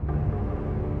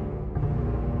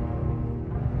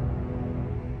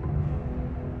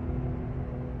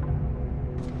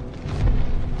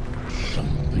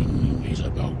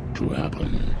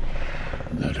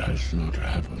has not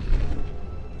happened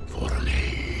for an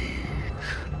age.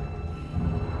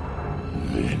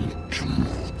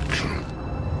 Entmoot.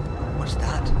 What's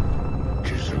that?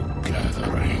 'Tis a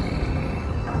gathering.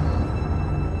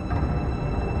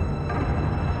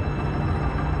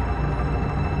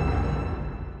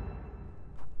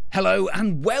 Hello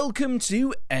and welcome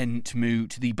to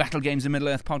Entmoot, the Battle Games of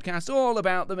Middle-earth podcast, all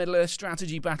about the Middle-earth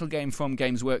strategy battle game from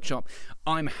Games Workshop.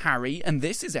 I'm Harry, and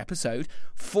this is episode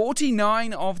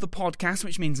 49 of the podcast,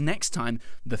 which means next time,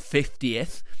 the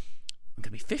 50th. I'm going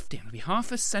to be 50, I'm going to be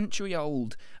half a century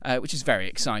old, which is very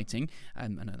exciting. I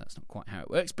know that's not quite how it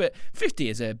works, but 50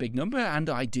 is a big number, and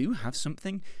I do have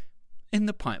something in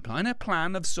the pipeline, a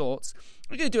plan of sorts.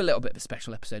 We're going to do a little bit of a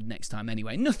special episode next time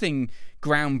anyway. Nothing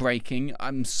groundbreaking.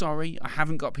 I'm sorry, I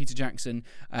haven't got Peter Jackson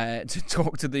to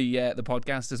talk to the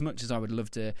podcast as much as I would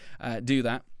love to do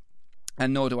that.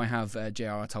 And nor do I have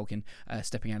J.R.R. Tolkien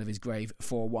stepping out of his grave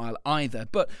for a while either.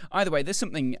 But either way, there's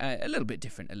something a little bit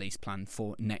different at least planned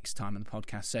for next time on the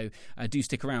podcast. So do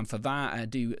stick around for that.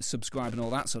 Do subscribe and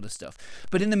all that sort of stuff.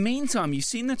 But in the meantime, you've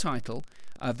seen the title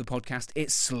of the podcast.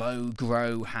 It's Slow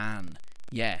Grow Han.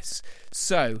 Yes.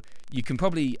 So you can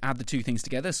probably add the two things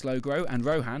together, Slow Grow and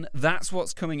Rohan. That's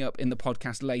what's coming up in the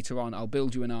podcast later on. I'll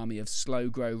build you an army of Slow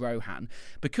Grow Rohan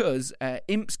because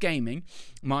Imps Gaming,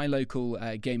 my local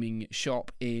gaming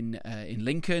shop in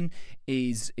Lincoln,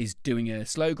 is doing a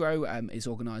Slow Grow. It's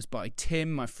organised by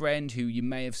Tim, my friend, who you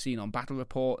may have seen on Battle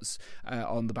Reports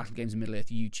on the Battle Games of Middle-earth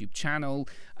YouTube channel,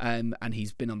 and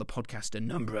he's been on the podcast a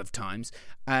number of times.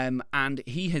 And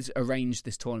he has arranged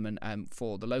this tournament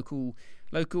for the local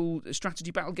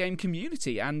strategy battle game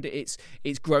community, and it's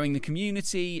growing the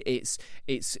community.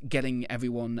 It's getting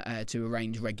everyone to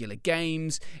arrange regular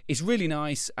games. It's really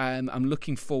nice. I'm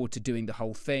looking forward to doing the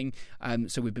whole thing.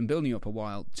 So we've been building up a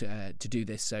while to do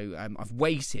this. So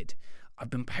I've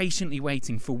been patiently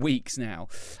waiting for weeks now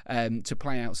to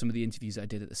play out some of the interviews I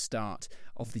did at the start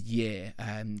of the year,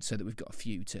 so that we've got a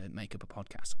few to make up a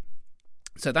podcast.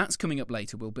 So that's coming up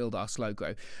later. We'll build our Slow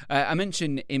Grow. I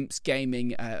mentioned Imps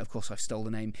Gaming. Of course, I've stole the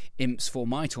name Imps for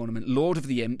my tournament, Lord of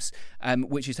the Imps,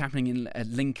 which is happening in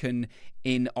Lincoln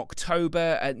in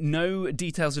October. No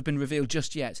details have been revealed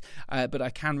just yet, but I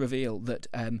can reveal that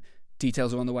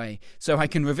details are on the way. So I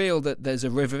can reveal that there's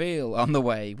a reveal on the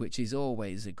way, which is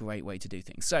always a great way to do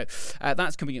things. So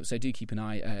that's coming up, so do keep an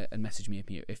eye and message me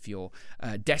if you're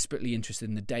desperately interested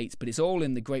in the dates, but it's all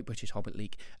in the Great British Hobbit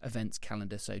League events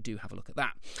calendar, so do have a look at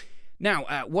that.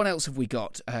 Now, what else have we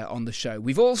got on the show?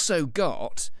 We've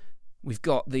got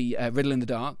the Riddle in the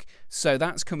Dark, so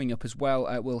that's coming up as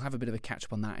well. We'll have a bit of a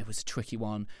catch-up on that. It was a tricky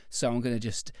one, so I'm going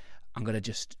to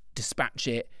just dispatch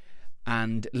it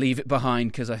and leave it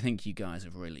behind because I think you guys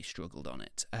have really struggled on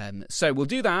it. So we'll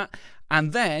do that,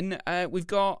 and then we've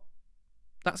got...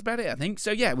 That's about it, I think.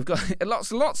 So yeah, we've got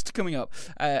lots coming up,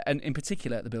 and in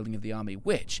particular the building of the army,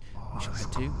 which we shall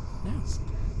head to now.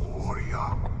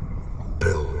 Warrior,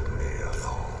 build me an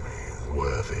army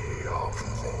worthy of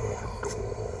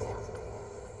Mordor.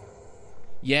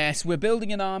 Yes, we're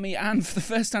building an army, and for the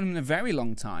first time in a very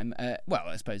long time, well,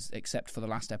 I suppose except for the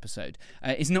last episode,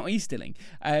 it's not Easterling.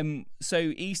 So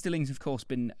Easterling's, of course,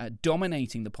 been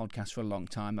dominating the podcast for a long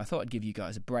time. I thought I'd give you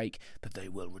guys a break, but they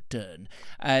will return.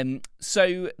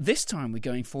 So this time we're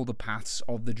going for the Paths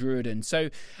of the Druiden.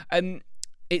 So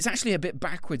it's actually a bit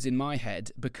backwards in my head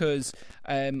because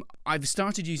I've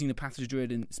started using the Paths of the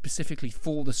Druiden specifically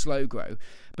for the Slow Grow,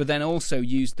 but then also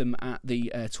used them at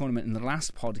the tournament in the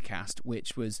last podcast,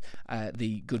 which was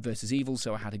the Good versus Evil.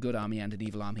 So I had a good army and an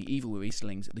evil army. Evil were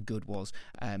Easterlings. The good was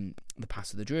the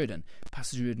Paths of the Druiden.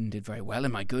 Paths of the Druiden did very well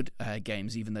in my good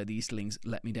games, even though the Easterlings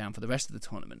let me down for the rest of the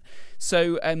tournament.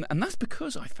 So, and that's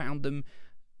because I found them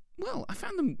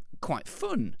quite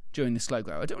fun during the Slow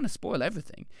Grow. I don't want to spoil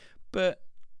everything, but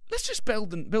let's just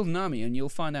build an army, and you'll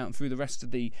find out through the rest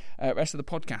of the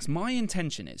podcast. My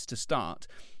intention is to start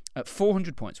at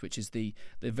 400 points, which is the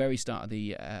very start of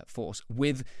the force,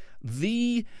 with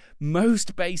the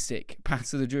most basic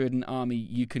Paths of the Druiden army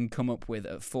you can come up with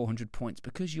at 400 points,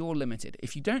 because you're limited.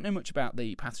 If you don't know much about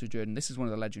the Paths of the Druiden, this is one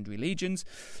of the legendary legions.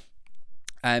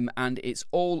 And it's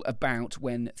all about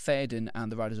when Theoden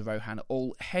and the Riders of Rohan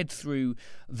all head through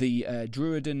the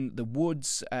Druiden, the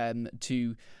woods,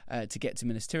 to get to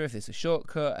Minas Tirith. It's a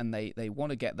shortcut, and they want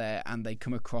to get there, and they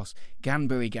come across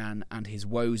Ganburigan and his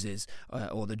Woses,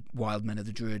 or the Wild Men of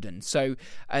the Druiden. So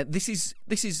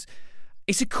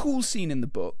it's a cool scene in the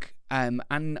book. And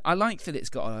I like that it's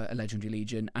got a legendary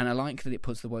legion, and I like that it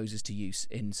puts the Woses to use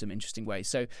in some interesting ways.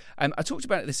 So I talked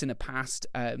about this in the past,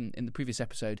 in the previous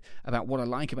episode, about what I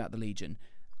like about the legion.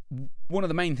 One of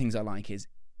the main things I like is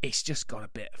it's just got a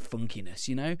bit of funkiness,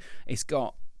 you know? It's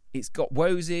got it's got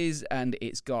Woses, and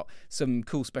it's got some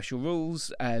cool special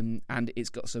rules, and it's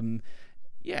got some.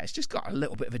 Yeah, it's just got a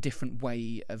little bit of a different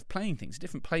way of playing things, a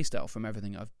different play style from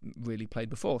everything I've really played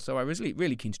before. So I was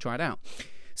really keen to try it out.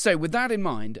 So with that in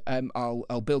mind,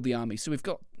 I'll build the army. So we've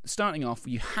got, starting off,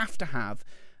 you have to have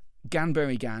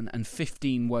Ganbury Gan and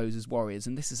 15 woes as warriors,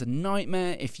 and this is a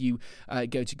nightmare if you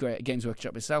go to Games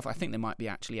Workshop itself. I think they might be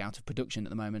actually out of production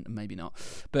at the moment, and maybe not,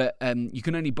 but you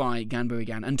can only buy Ganbury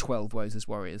Gan and 12 woes as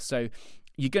warriors. So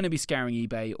you're going to be scouring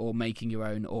eBay or making your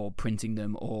own or printing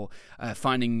them or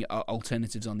finding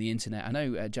alternatives on the internet. I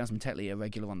know Jasmine Tetley, a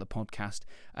regular on the podcast,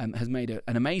 has made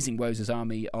an amazing Woses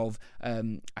army of, I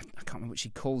can't remember what she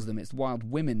calls them, it's the Wild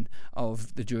Women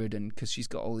of the Duradin, because she's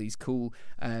got all these cool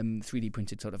 3D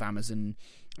printed sort of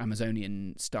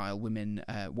Amazonian style women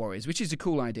warriors, which is a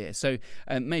cool idea. So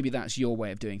maybe that's your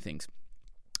way of doing things.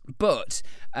 But,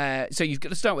 so you've got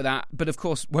to start with that. But of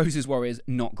course, Woses Warriors,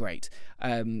 not great.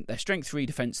 They're strength 3,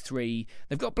 defense 3.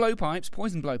 They've got blowpipes,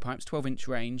 poison blowpipes, 12-inch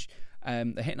range.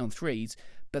 They're hitting on 3s,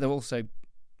 but they're also,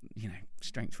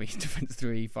 strength 3, defense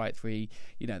 3, fight 3.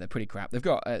 They're pretty crap. They've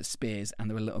got spears, and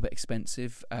they're a little bit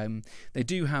expensive. They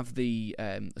do have the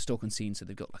Stalk Unseen, so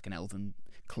they've got like an elven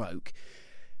cloak.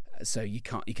 So you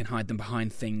can hide them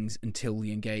behind things until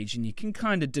you engage, and you can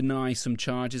kind of deny some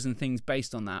charges and things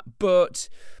based on that. But,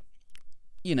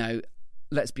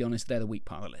 let's be honest, they're the weak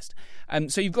part of the list.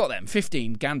 So you've got them,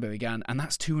 15 Ganbury Gan, and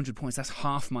that's 200 points. That's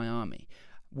half my army,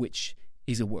 which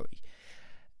is a worry.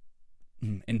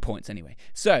 In points anyway.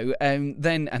 So and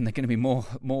they're going to be more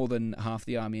than half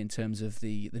the army in terms of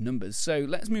the numbers. So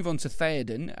let's move on to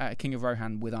Theoden, King of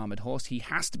Rohan with armoured horse. He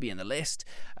has to be in the list.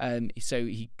 So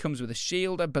he comes with a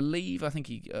shield, I believe. I think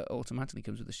he automatically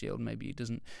comes with a shield. Maybe he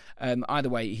doesn't. Either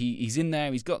way, he's in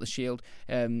there. He's got the shield,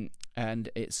 and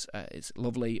it's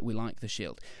lovely. We like the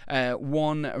shield.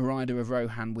 1 rider of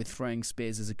Rohan with throwing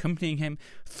spears as accompanying him.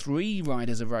 3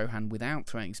 riders of Rohan without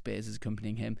throwing spears as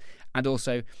accompanying him, and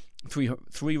also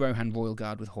 3 Rohan Royal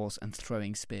Guard with horse and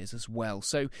throwing spears as well.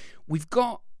 So we've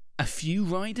got a few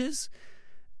riders.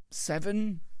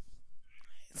 7.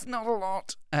 It's not a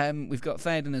lot. We've got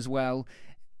Theoden as well.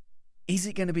 Is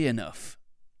it going to be enough?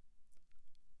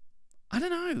 I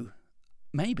don't know.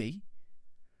 Maybe.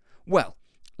 Well,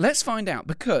 let's find out,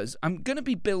 because I'm going to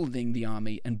be building the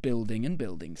army and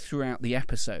building throughout the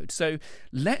episode. So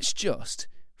let's just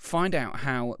find out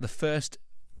how the first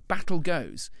battle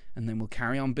goes, and then we'll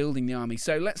carry on building the army.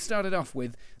 So let's start it off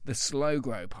with the Slow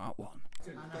Grow Part 1.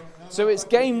 So it's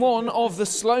game 1 of the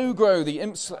Slow Grow, the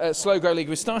Imps Slow Grow League.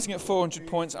 We're starting at 400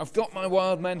 points. I've got my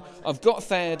Wild Men, I've got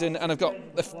Theoden, and I've got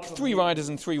 3 Riders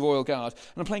and 3 Royal Guard.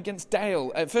 And I'm playing against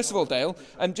Dale. First of all, Dale,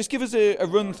 just give us a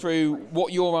run through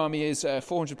what your army is.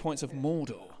 400 points of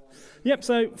Mordor. Yep,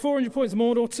 so 400 points of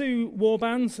Mordor, 2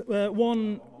 warbands,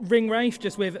 1 Ring Wraith,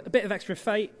 just with a bit of extra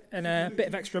fate and a bit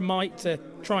of extra might to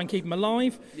try and keep him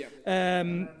alive.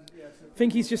 I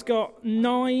think he's just got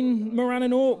 9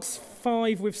 Morannon Orcs,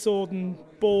 5 with sword and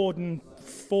board and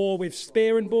 4 with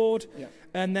spear and board. Yeah.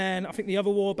 And then I think the other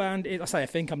warband is,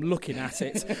 I'm looking at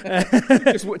it.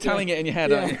 Just telling it in your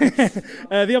head, aren't you?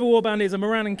 The other warband is a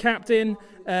Morannon Captain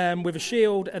with a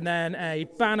shield, and then a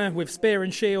banner with spear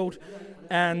and shield.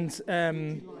 And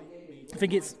I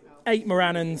think it's 8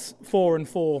 Morannons, 4 and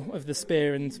 4 of the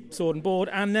spear and sword and board,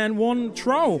 and then 1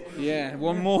 troll. Yeah,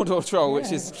 1 Mordor troll,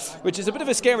 which is a bit of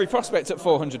a scary prospect at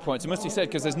 400 points, it must be said,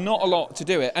 because there's not a lot to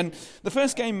do it. And the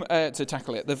first game to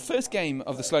tackle it, the first game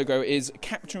of the Slow Grow is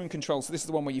capture and control. So this is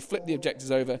the one where you flip the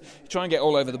objectives over, you try and get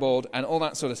all over the board, and all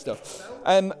that sort of stuff.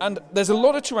 And there's a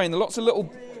lot of terrain, lots of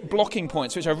little blocking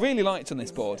points, which I really liked on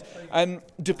this board.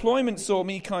 Deployment saw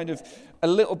me kind of a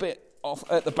little bit off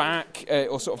at the back,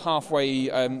 or sort of halfway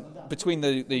between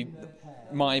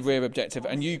my rear objective,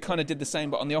 and you kind of did the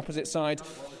same, but on the opposite side.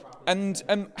 And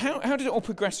how did it all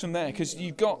progress from there? Because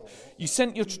you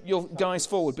sent your guys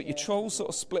forward, but your trolls sort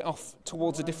of split off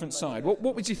towards a different side.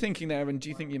 What was you thinking there, and do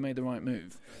you think you made the right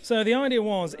move? So the idea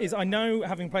is I know,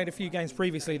 having played a few games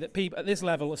previously, that people at this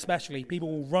level especially,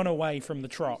 people will run away from the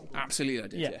troll. Absolutely, I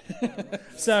did. Yeah.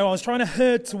 So I was trying to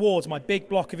herd towards my big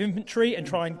block of infantry and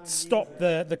try and stop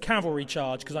the cavalry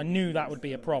charge, because I knew that would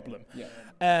be a problem. Yeah.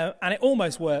 And it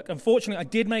almost worked. Unfortunately, I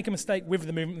did make a mistake with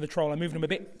the movement of the troll. I moved him a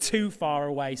bit too far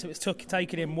away, so it's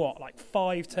taken him,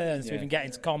 5 turns to even get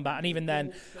into combat. And even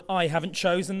then, I haven't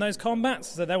chosen those combats,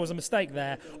 so there was a mistake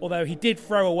there. Although he did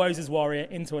throw a Woses Warrior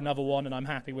into another one, and I'm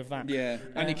happy with that. Yeah,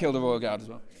 and he killed a Royal Guard as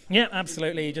well. Yeah,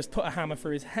 absolutely. He just put a hammer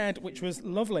through his head, which was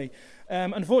lovely.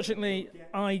 Unfortunately,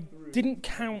 I didn't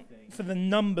count for the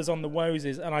numbers on the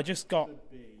Woses, and I just got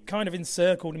kind of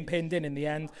encircled and pinned in the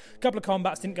end. A couple of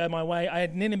combats didn't go my way. I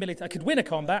had an inability. I could win a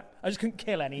combat. I just couldn't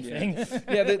kill anything.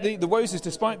 Yeah, the Wozes,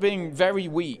 despite being very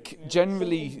weak,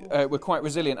 generally were quite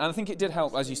resilient. And I think it did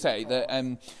help, as you say, that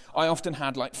I often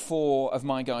had like 4 of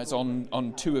my guys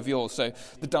on 2 of yours. So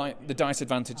the dice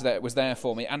advantage there was there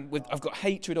for me. And I've got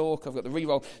Hatred Orc, I've got the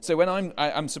reroll. So when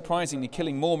I'm surprisingly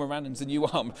killing more Morannons than you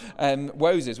are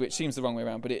Wozes, which seems the wrong way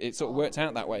around, but it sort of worked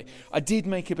out that way. I did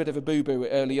make a bit of a boo-boo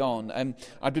early on.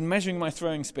 I'd been measuring my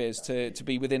throwing spears to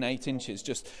be within 8 inches,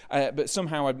 but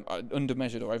somehow I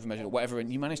under-measured or over-measured or whatever,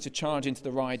 and you managed to charge into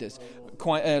the riders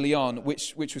quite early on,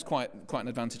 which was quite an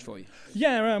advantage for you.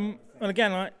 Yeah, and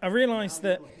again, I realised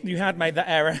that you had made that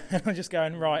error, and I'm just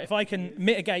going, right, if I can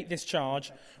mitigate this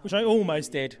charge, which I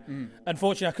almost did,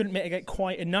 unfortunately I couldn't mitigate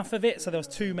quite enough of it, so there was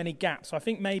too many gaps. So I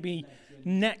think maybe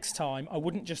next time I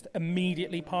wouldn't just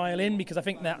immediately pile in, because I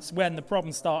think that's when the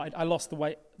problem started. I lost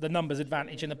the numbers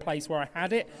advantage in the place where I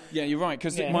had it. Yeah, you're right,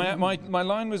 because my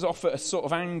line was off at a sort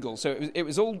of angle, so it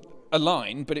was all a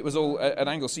line, but it was all at an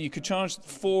angle. So you could charge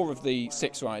 4 of the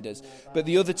 6 riders, but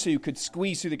the other 2 could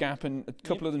squeeze through the gap, and a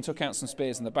couple of them took out some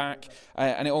spears in the back,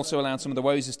 and it also allowed some of the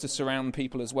Wozes to surround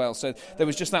people as well. So there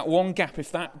was just that one gap.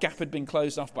 If that gap had been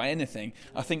closed off by anything,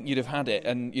 I think you'd have had it,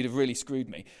 and you'd have really screwed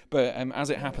me. But as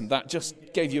it happened, that just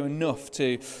gave you enough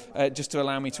to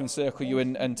allow me to encircle you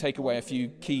and take away a few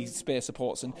key spear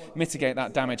supports and mitigate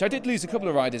that damage. I did lose a couple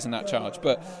of riders in that charge,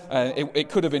 but it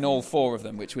could have been all 4 of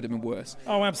them, which would have been worse.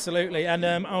 Oh, absolutely. And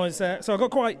I was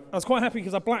quite happy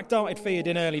because I black darted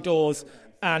Theoden early doors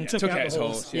and took out his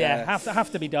horse. Yeah,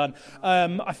 have to be done.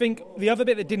 I think the other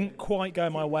bit that didn't quite go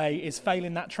my way is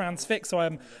failing that transfix.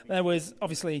 So there was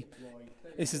obviously,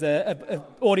 this is a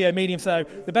audio medium, so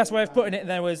the best way of putting it,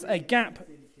 there was a gap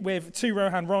with 2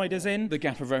 Rohan riders in. The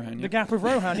Gap of Rohan. Yeah. The Gap of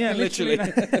Rohan, yeah. Literally.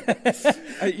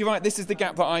 You're right, this is the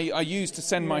gap that I used to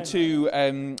send my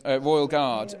 2 Royal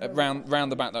Guard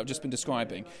round the back that I've just been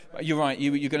describing. You're right,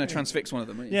 you're going to transfix one of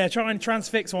them, aren't you? Yeah, try and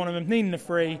transfix one of them, needing a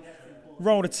 3,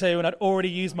 rolled a 2, and I'd already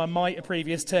used my might a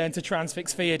previous turn to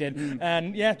transfix Theoden.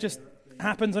 And yeah, just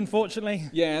happens, unfortunately.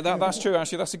 Yeah, that's true.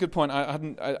 Actually, that's a good point.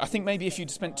 I think maybe if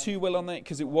you'd spent 2 will on that,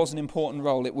 because it was an important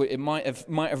roll, it might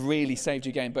have really saved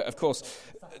your game. But of course,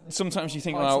 sometimes you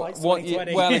think, well,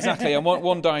 exactly. And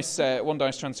one dice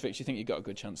transfix, you think you got a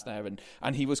good chance there,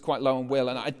 and he was quite low on will,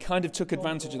 and I kind of took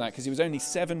advantage of that because he was only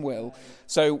 7 will.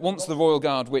 So once the Royal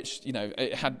Guard, which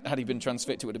had he been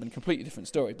transfixed, it would have been a completely different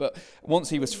story. But once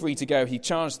he was free to go, he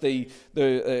charged the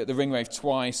Ringwraith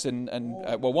twice, and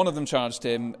one of them charged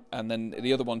him, and then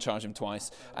the other one charged him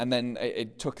twice, and then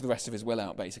it took the rest of his will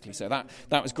out, basically. So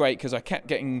that was great, because I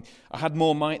had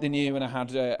more might than you, and I had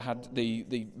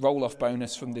the roll-off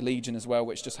bonus from the Legion as well,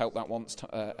 which just helped that once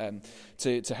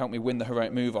to help me win the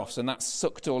heroic move-offs, and that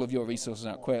sucked all of your resources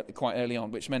out quite early on,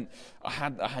 which meant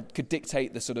I could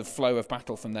dictate the sort of flow of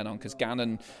battle from then on, because Gan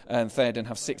and Theoden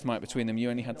have 6 might between them. You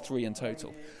only had 3 in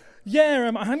total.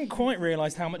 Yeah, I hadn't quite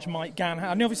realised how much might Gan had.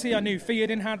 I mean, obviously, I knew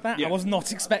Theoden had that. Yeah. I was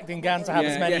not expecting Gan to have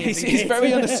as many as he did. He's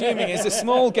very unassuming. He's a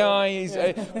small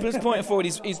guy. Plus point forward,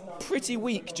 he's pretty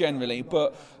weak generally.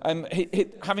 But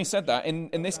having said that,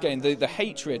 in this game, the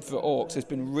hatred for orcs has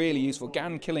been really useful.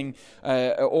 Gan killing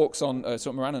orcs on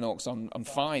Morannon orcs on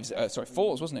 5s,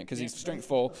 4s, wasn't it? Because he's strength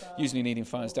 4, usually needing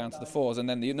 5s down to the 4s, and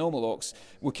then the normal orcs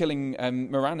were killing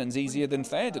Morannons easier than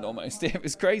Theoden almost. It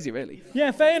was crazy, really.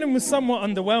 Yeah, Theoden was somewhat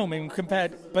underwhelming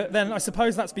compared, but then I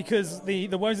suppose that's because the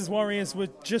Wozes warriors were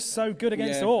just so good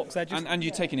against orcs. And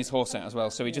you're taking his horse out as well,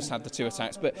 so he just had the 2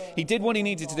 attacks, but he did what he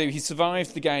needed to do. He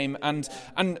survived the game, and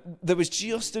there was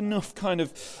just enough kind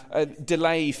of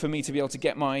delay for me to be able to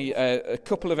get my a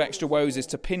couple of extra Wozes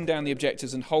to pin down the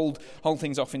objectives and hold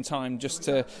things off in time, just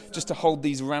to hold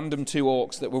these random 2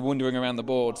 orcs that were wandering around the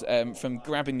board from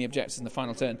grabbing the objectives in the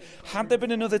final turn. Had there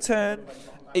been another turn,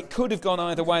 it could have gone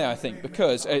either way, I think,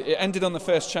 because it ended on the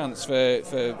first chance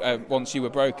for once you were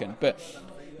broken. But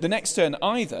the next turn,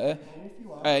 either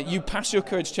you pass your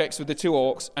courage checks with the 2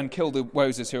 orcs and kill the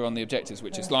Wozes who are on the objectives,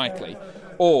 which is likely,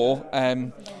 or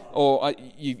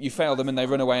you fail them and they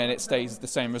run away and it stays the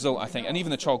same result, I think. And even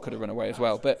the troll could have run away as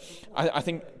well. But I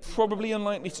think probably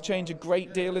unlikely to change a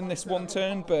great deal in this one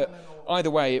turn, but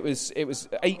either way, it was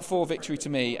 8-4 victory to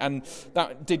me, and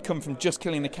that did come from just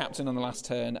killing the captain on the last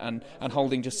turn and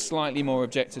holding just slightly more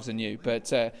objectives than you.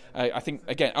 But I think,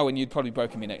 again, and you'd probably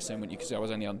broken me next turn, wouldn't you, because I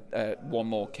was only on 1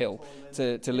 more kill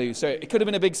to lose. So it could have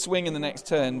been a big swing in the next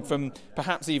turn from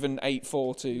perhaps even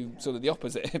 8-4 to sort of the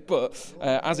opposite. But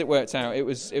as it worked out, it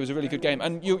was a really good game.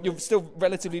 And you're still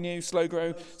relatively new, slow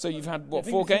grow, so you've had,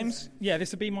 4 games?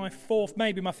 This would be my 4th,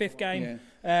 maybe my 5th game.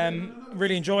 Yeah.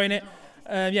 Really enjoying it.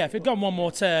 if it'd gone one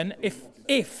more turn, if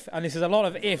and this is a lot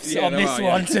of ifs Yeah, on there this are,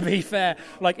 one, yeah. to be fair,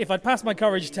 like if I'd passed my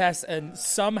courage test and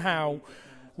somehow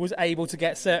was able to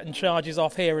get certain charges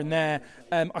off here and there,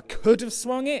 I could have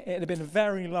swung it. It'd have been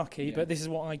very lucky, but this is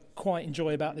what I quite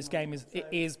enjoy about this game, is it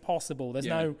is possible. There's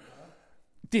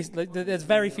there's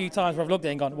very few times where I've looked at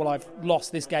it and gone, well, I've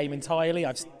lost this game entirely.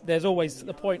 There's always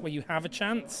the point where you have a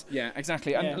chance. Yeah,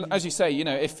 exactly. And as you say,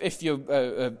 if your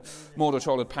Mordor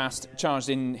Troll had passed, charged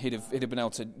in, he'd have been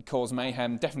able to cause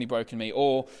mayhem, definitely broken me,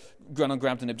 or gone and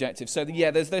grabbed an objective. So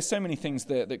there's so many things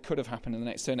that could have happened in the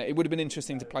next turn. It would have been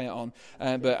interesting to play it on,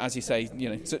 but as you say,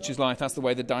 such is life. That's the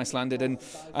way the dice landed, and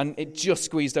it just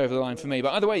squeezed over the line for me.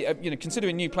 But either way,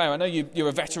 considering new player, I know you're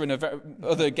a veteran of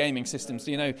other gaming systems,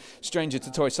 so stranger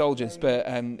to toy soldiers, but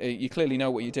you clearly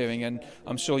know what you're doing, and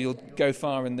I'm sure you'll go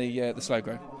far in the slow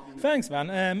grow. Thanks, man.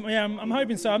 I'm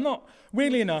hoping so. I'm not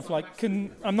really enough.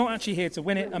 I'm not actually here to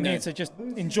win it. I'm here to just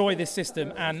enjoy this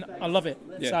system, and I love it.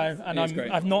 Yeah.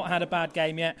 I've not had a bad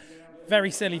game yet.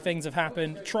 Very silly things have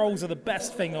happened. Trolls are the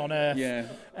best thing on earth. Yeah.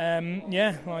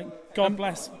 God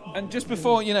bless. And just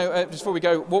before we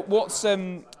go, what's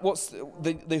the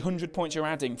 100 points you're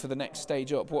adding for the next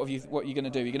stage up? What are you going to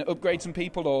do? Are you going to upgrade some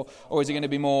people, or is it going to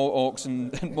be more orcs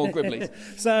and more Gribblies?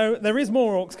 So there is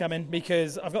more orcs coming,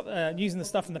 because I've got using the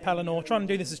stuff from the Pelennor, trying to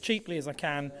do this as cheaply as I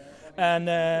can. And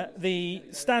the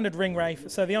standard ring wraith.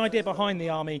 So the idea behind the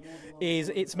army is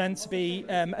it's meant to be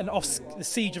the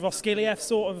siege of Osgiliath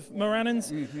sort of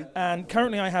Morannons. Mm-hmm. And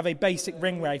currently I have a basic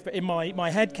ring wraith, but in my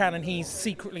headcanon he's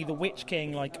secretly the Witch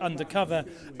King, undercover,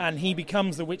 and he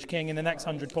becomes the Witch King in the next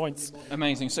 100 points.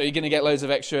 Amazing. So you're going to get loads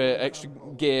of extra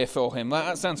gear for him.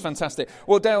 That sounds fantastic.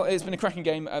 Well, Dale, it's been a cracking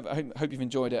game. I hope you've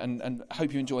enjoyed it, and I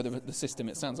hope you enjoy the system.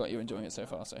 It sounds like you're enjoying it so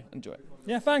far, so enjoy it.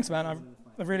 Yeah, thanks, man.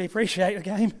 I really appreciate the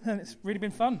game, and it's really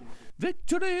been fun.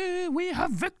 Victory! We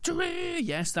have victory!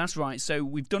 Yes, that's right. So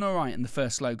we've done all right in the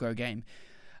first slow grow game.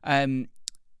 I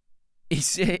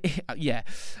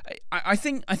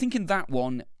think in that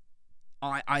one,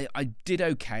 I did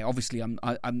okay. Obviously, I'm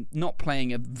not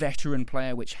playing a veteran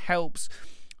player, which helps.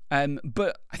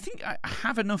 But I think I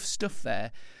have enough stuff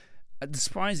there. It's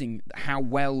surprising how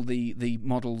well the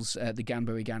models, the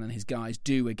Ganbury Gan and his guys,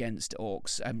 do against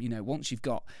orcs. Once you've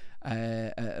got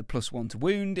a +1 to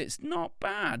wound, it's not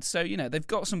bad. So they've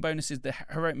got some bonuses. The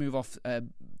heroic move off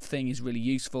thing is really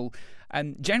useful,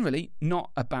 and generally not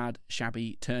a bad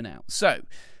shabby turnout. So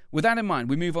with that in mind,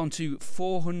 we move on to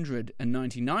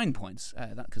 499 points.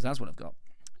 Because that's what I've got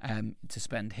to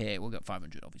spend here. We'll get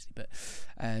 500 obviously, but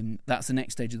that's the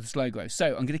next stage of the slow grow. So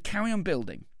I'm going to carry on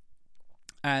building.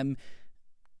 And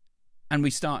we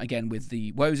start again with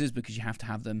the Wozers, because you have to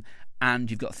have them,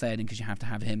 and you've got Theoden because you have to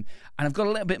have him. And I've got a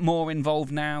little bit more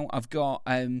involved now. I've got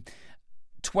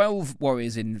 12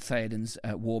 warriors in Theoden's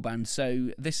warband, so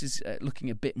this is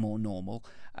looking a bit more normal,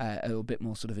 a bit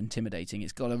more sort of intimidating.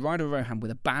 It's got a Rider of Rohan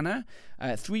with a banner,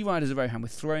 3 Riders of Rohan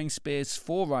with throwing spears,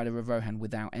 4 Rider of Rohan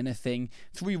without anything,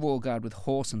 3 Royal Guard with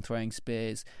horse and throwing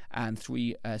spears, and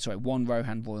 1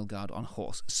 Rohan Royal Guard on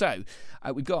horse. So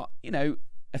we've got,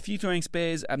 a few throwing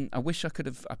spears. I wish I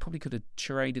probably could have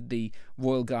traded the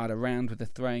Royal Guard around with the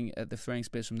throwing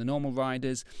spears from the normal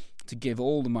riders to give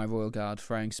all of my Royal Guard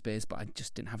throwing spears, but I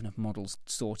just didn't have enough models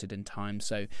sorted in time,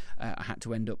 so I had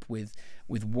to end up with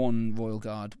 1 Royal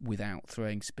Guard without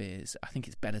throwing spears. I think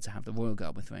it's better to have the Royal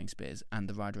Guard with throwing spears and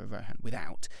the Rider of Rohan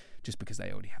without, just because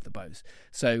they already have the bows.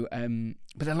 So,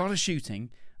 but a lot of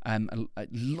shooting. A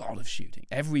lot of shooting.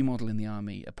 Every model in the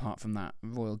army, apart from that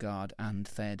Royal Guard and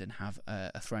Theoden, have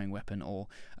a throwing weapon or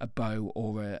a bow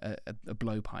or a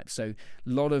blowpipe. So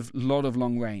lot of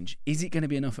long range. Is it going to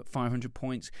be enough at 500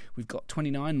 points? We've got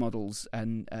 29 models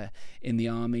in the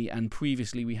army, and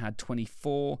previously we had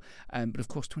 24. But of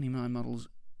course, 29 models.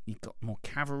 You've got more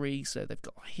cavalry, so they've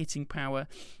got hitting power.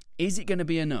 Is it going to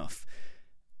be enough?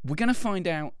 We're going to find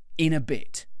out in a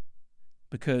bit,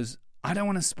 because I don't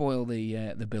want to spoil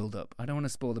the build-up.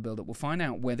 We'll find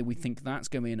out whether we think that's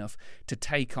going to be enough to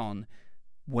take on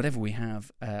whatever we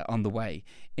have on the way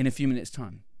in a few minutes'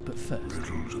 time. But first,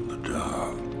 Riddles in the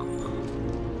dark.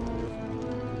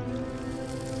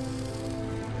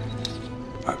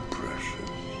 My precious.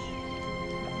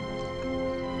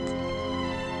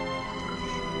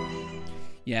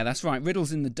 yeah, that's right.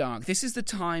 Riddles in the Dark. This is the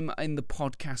time in the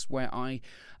podcast where I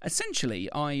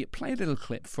play a little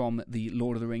clip from the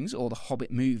Lord of the Rings or the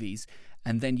Hobbit movies,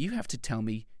 and then you have to tell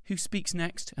me who speaks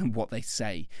next and what they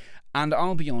say. And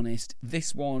I'll be honest,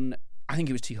 this one, I think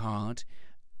it was too hard.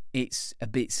 It's a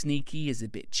bit sneaky, it's a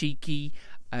bit cheeky.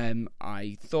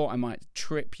 I thought I might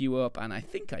trip you up, and I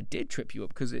think I did trip you up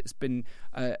because it's been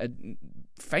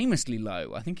famously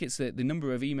low. I think it's the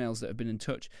number of emails that have been in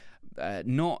touch,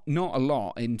 not a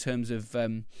lot in terms of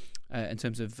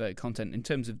content. In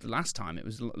terms of the last time, it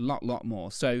was a lot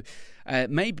more. So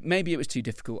maybe it was too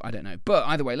difficult. I don't know. But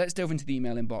either way, let's delve into the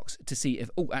email inbox to see if.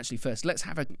 Oh, actually, first let's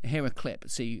hear a clip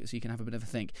so you can have a bit of a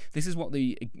think. This is what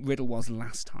the riddle was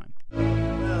last time.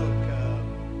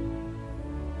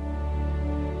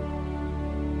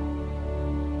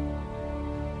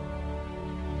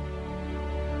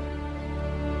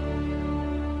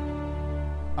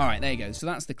 All right, there you go. So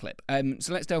that's the clip.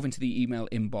 So let's delve into the email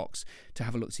inbox to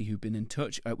have a look, see who've been in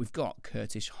touch. We've got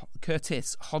Curtis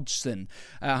Hodgson.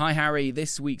 Hi, Harry.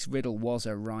 This week's riddle was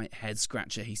a right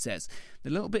head-scratcher, he says. The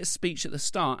little bit of speech at the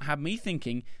start had me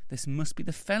thinking this must be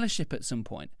the Fellowship at some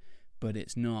point, but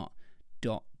it's not. ...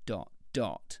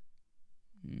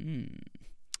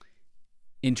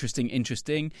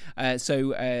 Interesting.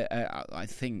 So I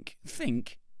think...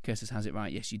 Curtis has it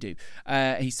right. Yes, you do.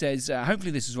 He says,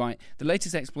 hopefully this is right. The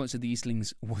latest exploits of the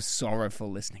Eastlings was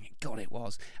sorrowful listening. God, it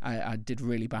was. I did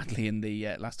really badly in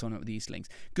the last tournament with the Eastlings.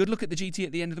 Good luck at the GT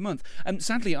at the end of the month.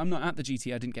 Sadly, I'm not at the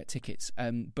GT. I didn't get tickets.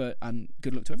 But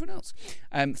good luck to everyone else.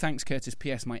 Thanks, Curtis.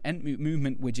 P.S. My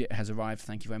movement widget has arrived.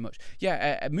 Thank you very much.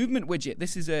 Yeah, a movement widget.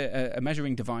 This is a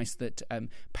measuring device that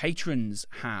patrons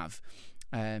have.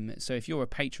 So if you're a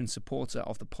patron supporter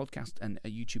of the podcast and a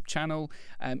YouTube channel,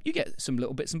 you get some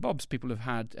little bits and bobs. People have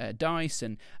had dice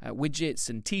and widgets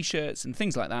and t-shirts and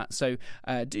things like that. So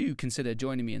do consider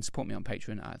joining me and support me on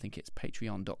Patreon. I think it's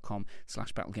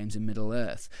patreon.com/battlegames in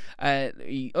Middle-earth.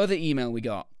 The other email we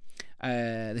got,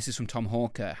 this is from Tom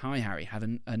Hawker. Hi, Harry.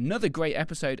 Had another great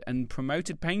episode and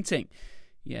promoted painting.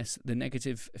 Yes, the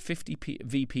negative 50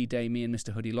 VP day me and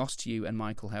Mr. Hoodie lost to you and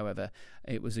Michael, however.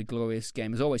 It was a glorious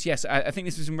game as always. Yes, I think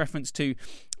this was in reference to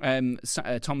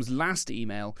Tom's last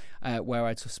email where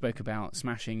I spoke about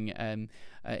smashing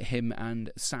him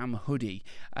and Sam Hoodie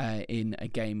in a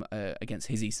game against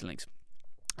his Easterlings.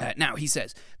 Now, he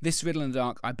says, this riddle in the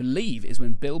dark, I believe, is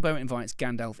when Bilbo invites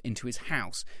Gandalf into his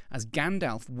house. As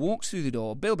Gandalf walks through the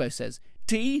door, Bilbo says,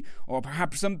 tea, or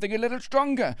perhaps something a little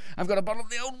stronger. I've got a bottle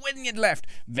of the old Wynyard left.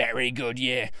 Very good,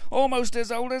 yeah. Almost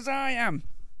as old as I am.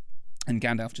 And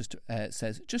Gandalf just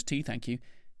says, just tea, thank you.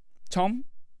 Tom,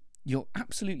 you're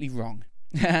absolutely wrong.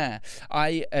 You're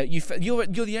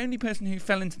the only person who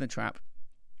fell into the trap.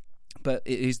 But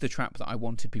it is the trap that I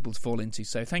wanted people to fall into.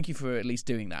 So thank you for at least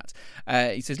doing that.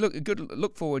 He says,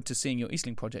 look forward to seeing your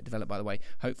Eastling project develop, by the way.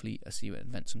 Hopefully I'll see you at an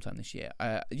event sometime this year.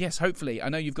 Yes, hopefully. I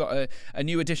know you've got a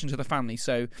new addition to the family,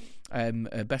 so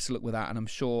best of luck with that. And I'm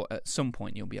sure at some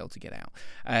point you'll be able to get out.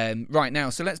 Right, now,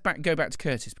 so let's go back to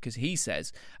Curtis, because he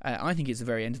says, I think it's the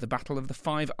very end of the Battle of the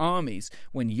Five Armies,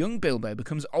 when young Bilbo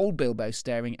becomes old Bilbo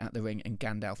staring at the ring and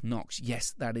Gandalf knocks.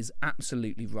 Yes, that is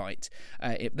absolutely right.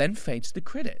 It then fades to the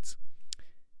credits.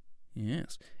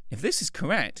 Yes. If this is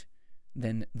correct,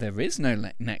 then there is no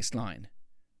next line.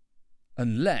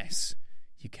 Unless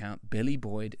you count Billy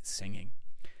Boyd singing.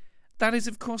 That is,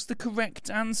 of course, the correct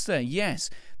answer. Yes,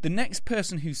 the next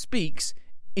person who speaks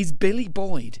is Billy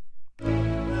Boyd.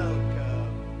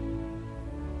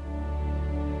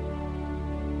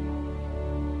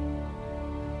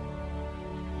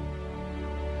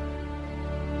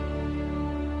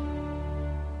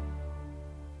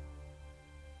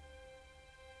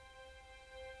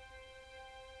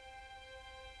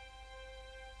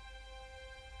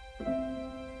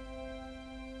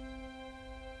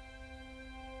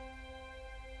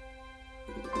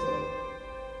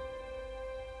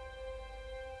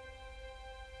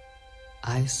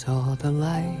 I saw the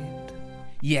light.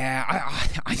 Yeah,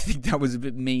 I think that was a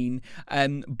bit mean.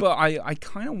 But I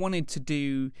kind of wanted to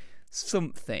do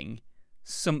something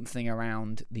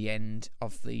around the end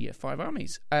of the Five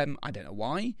Armies. I don't know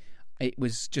why. It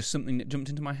was just something that jumped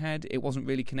into my head. It wasn't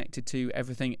really connected to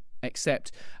everything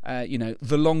except,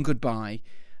 the long goodbye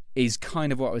is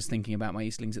kind of what I was thinking about my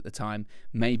Eastlings at the time.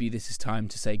 Maybe this is time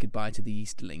to say goodbye to the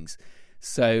Easterlings.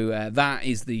 So that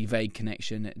is the vague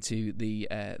connection to the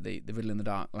Riddle in the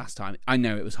Dark last time. I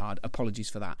know it was hard. Apologies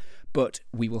for that. But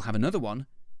we will have another one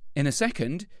in a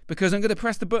second, because I'm going to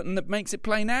press the button that makes it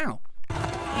play now.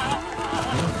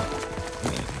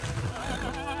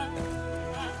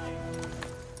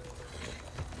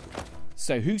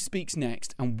 So who speaks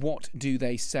next and what do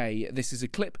they say? This is a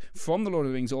clip from The Lord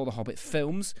of the Rings or The Hobbit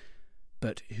films.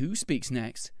 But who speaks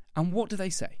next and what do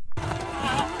they say?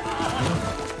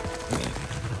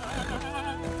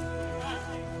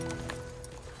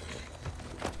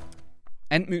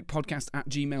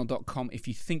 entmootpodcast@gmail.com if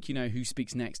you think you know who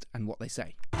speaks next and what they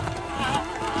say.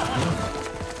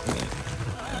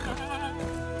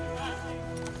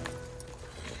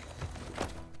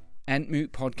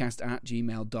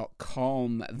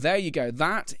 entmootpodcast@gmail.com. There you go.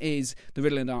 That is the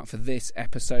riddle and art for this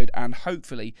episode, and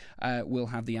hopefully we'll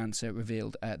have the answer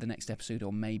revealed the next episode,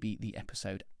 or maybe the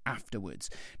episode afterwards.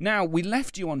 Now, we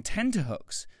left you on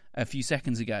tenterhooks a few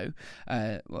seconds ago,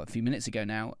 a few minutes ago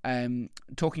now,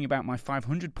 talking about my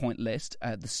 500-point list.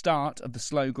 The start of the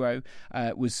slow grow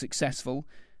was successful.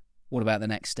 What about the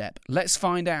next step? Let's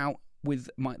find out with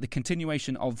the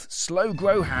continuation of Slow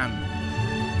Grow Ham.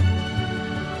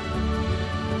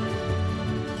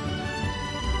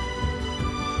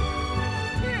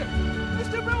 Here,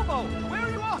 Mr. Bilbo, where are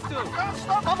you off to? I can't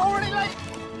stop, I'm already late.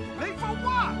 Late for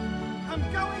what? I'm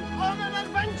going on an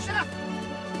adventure.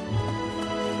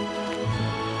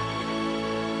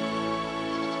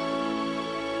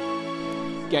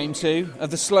 Game 2 of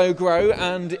the Slow Grow,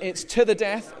 and it's to the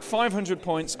death. 500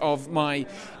 points of my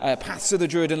Paths of the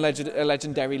Druid and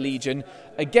Legendary Legion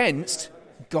against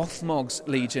Gothmog's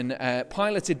Legion,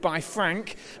 piloted by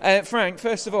Frank. Frank,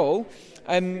 first of all,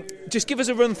 just give us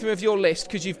a run through of your list,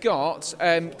 because you've got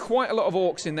quite a lot of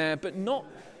orcs in there, but not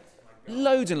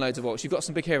loads and loads of orcs. You've got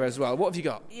some big heroes as well. What have you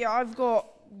got? Yeah, I've got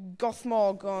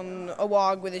Gothmog on a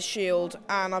warg with his shield,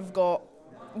 and I've got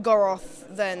Goroth,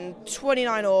 then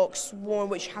 29 orcs, one of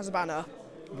which has a banner.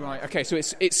 Right, okay, so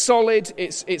it's solid,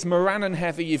 it's Morannon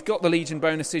heavy, you've got the Legion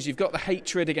bonuses, you've got the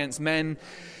hatred against men.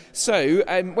 So,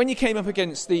 when you came up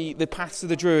against the Paths of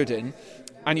the Druidin,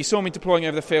 and you saw me deploying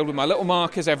over the field with my little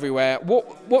markers everywhere,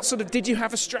 what sort of, did you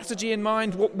have a strategy in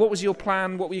mind? What was your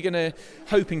plan? What were you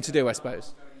hoping to do, I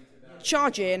suppose?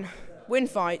 Charge in, win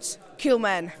fights, kill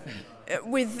men,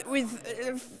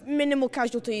 with minimal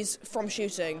casualties from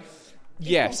shooting.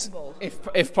 Yes,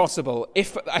 if possible.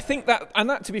 I think that, and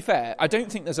that, to be fair, I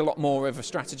don't think there's a lot more of a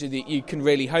strategy that you can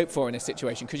really hope for in this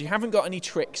situation, because you haven't got any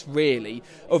tricks really,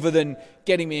 other than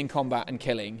getting me in combat and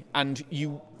killing. And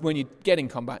when you get in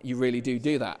combat, you really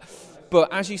do that.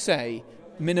 But as you say,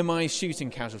 minimise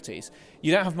shooting casualties.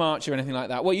 You don't have March or anything like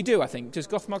that. Well, you do, I think. Does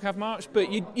Gothmog have March?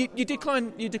 But you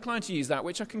decline to use that,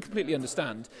 which I can completely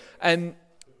understand.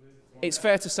 It's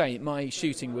fair to say my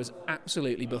shooting was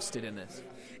absolutely busted in this.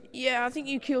 Yeah, I think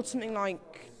you killed something like,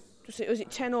 was it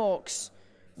 10 orcs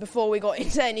before we got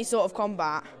into any sort of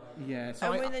combat. Yeah.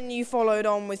 So and then you followed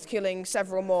on with killing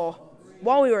several more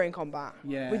while we were in combat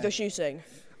with the shooting.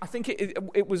 I think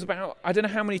it was about, I don't know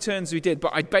how many turns we did,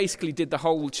 but I basically did the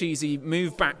whole cheesy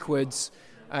move backwards,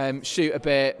 shoot a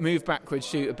bit, move backwards,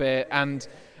 shoot a bit, and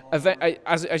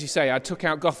as you say, I took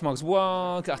out Gothmog's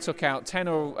warg, I took out 10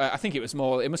 or I think it was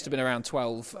more, it must have been around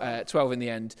 12 in the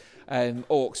end,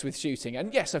 orcs with shooting.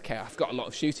 And yes, okay, I've got a lot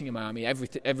of shooting in my army.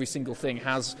 Every single thing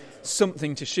has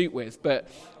something to shoot with, but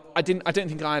I don't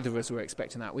think either of us were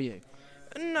expecting that, were you?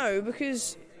 No,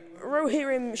 because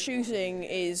Rohirrim shooting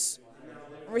is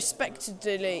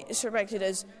respected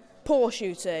as poor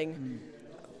shooting,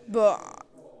 but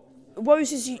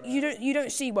Woses, you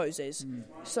don't see Woses,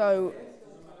 so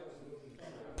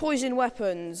poison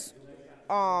weapons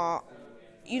are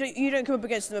you don't come up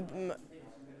against them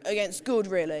against good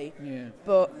really. Yeah.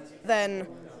 But then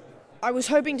I was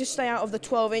hoping to stay out of the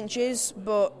 12 inches,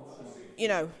 but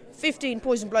 15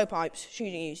 poison blowpipes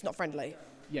shooting you is not friendly.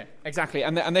 Yeah, exactly,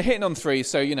 and they're hitting on three,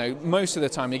 so most of the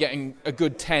time you're getting a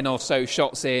good 10 or so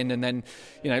shots in, and then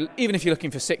even if you're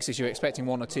looking for sixes, you're expecting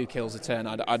 1 or 2 kills a turn.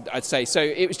 I'd say so.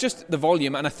 It was just the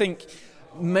volume, and I think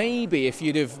maybe if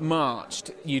you'd have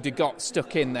marched, you'd have got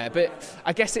stuck in there. But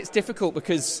I guess it's difficult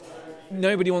because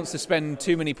nobody wants to spend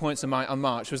too many points on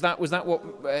march. Was that what,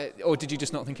 or did you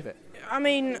just not think of it? I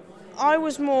mean, I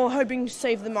was more hoping to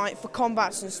save the might for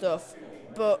combats and stuff,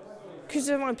 but because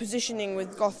of my positioning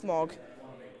with Gothmog,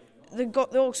 the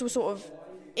orcs were sort of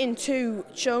in 2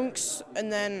 chunks, and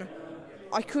then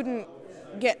I couldn't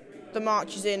get the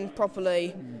marches in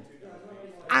properly,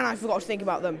 and I forgot to think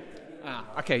about them.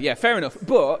 Okay, yeah, fair enough.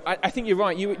 But I think you're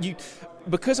right. You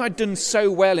because I'd done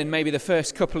so well in maybe the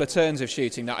first couple of turns of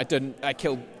shooting that I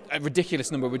killed a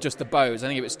ridiculous number with just the bows. I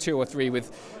think it was 2 or 3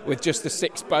 with just the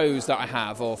 6 bows that I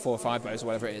have, or 4 or 5 bows, or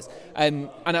whatever it is.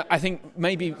 And I think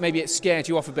maybe it scared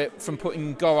you off a bit from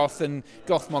putting Goroth and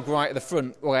Gothmog right at the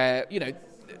front, where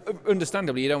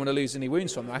understandably you don't want to lose any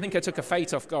wounds from them. I think I took a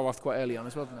fate off Goroth quite early on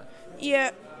as well, didn't I? Yeah,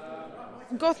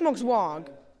 Gothmog's warg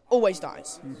always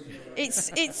dies.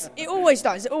 It always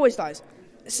dies. It always dies.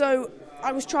 So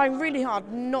I was trying really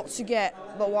hard not to get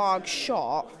the warg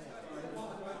shot,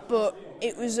 but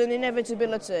it was an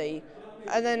inevitability.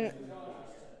 And then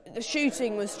the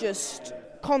shooting was just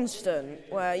constant,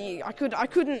 where I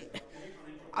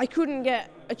couldn't get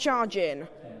a charge in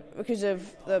because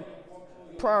of the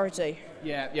priority.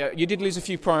 Yeah, you did lose a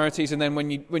few priorities, and then when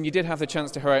you did have the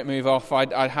chance to heroic move off,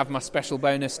 I'd have my special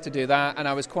bonus to do that, and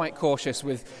I was quite cautious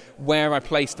with where I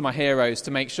placed my heroes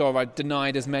to make sure I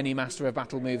denied as many Master of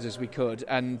Battle moves as we could,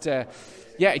 and I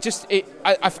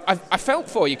felt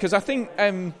for you, because I think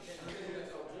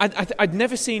I'd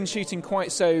never seen shooting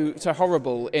quite so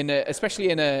horrible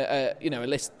especially in a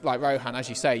list like Rohan. As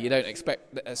you say, you don't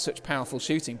expect such powerful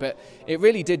shooting, but it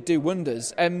really did do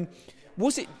wonders.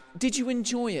 Did you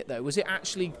enjoy it though? Was it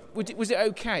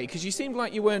okay? Because you seemed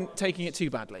like you weren't taking it too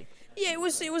badly. Yeah, it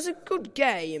was a good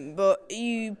game, but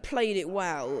you played it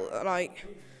well. Like,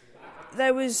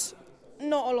 there was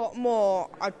not a lot more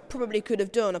I probably could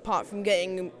have done apart from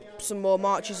getting some more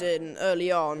marches in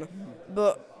early on.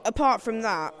 But apart from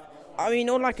that, I mean,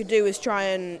 all I could do was try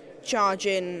and charge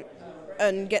in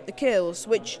and get the kills,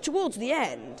 which towards the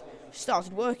end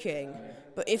started working.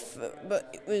 But it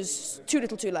was too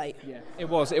little, too late. Yeah, it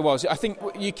was. I think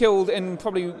you killed in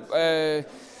probably the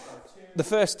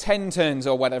first 10 turns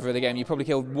or whatever of the game. You probably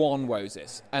killed one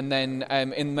Wosis, and then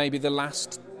in maybe the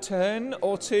last turn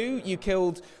or two, you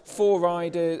killed 2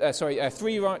 riders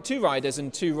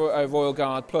and 2 Royal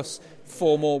Guard plus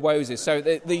 4 more Wosis. So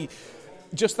the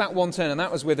just that one turn, and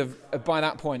that was with by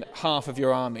that point half of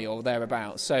your army or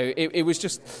thereabouts. So it was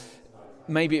just.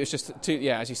 Maybe it was just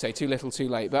as you say, too little, too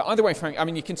late. But either way, Frank, I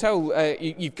mean, you can tell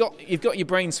you've got your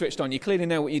brain switched on. You clearly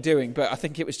know what you're doing. But I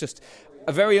think it was just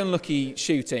a very unlucky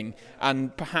shooting,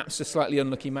 and perhaps a slightly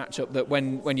unlucky matchup. That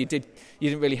when you didn't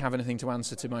really have anything to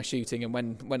answer to my shooting, and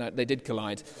when they did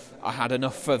collide, I had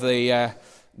enough for the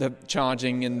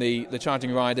charging and the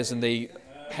charging riders and the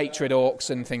hatred orcs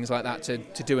and things like that to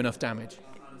do enough damage.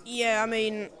 Yeah, I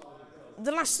mean,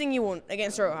 the last thing you want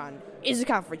against Rohan is a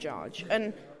cavalry charge,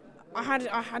 and I had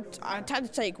to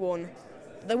take one.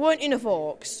 There weren't enough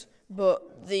orcs,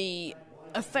 but the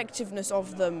effectiveness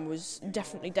of them was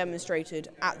definitely demonstrated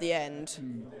at the end.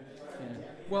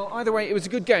 Well, either way, it was a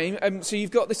good game. So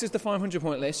this is the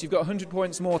 500-point list. You've got 100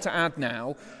 points more to add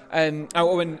now.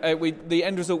 The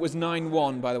end result was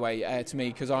 9-1, by the way, to me,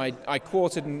 because I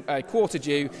quartered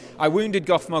you. I wounded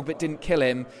Gothmog but didn't kill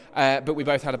him, but we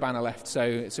both had a banner left,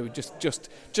 so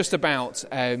just about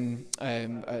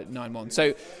 9-1.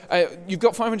 So you've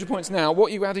got 500 points now.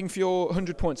 What are you adding for your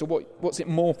 100 points, or what's it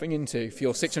morphing into for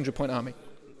your 600-point army?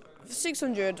 For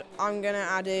 600, I'm going to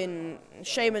add in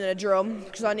Shaman and a drum,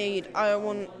 because I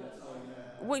want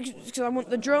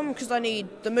the drum because I need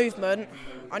the movement,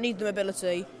 I need the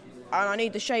mobility, and I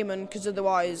need the Shaman because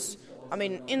otherwise, I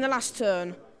mean, in the last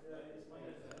turn,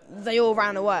 they all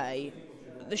ran away.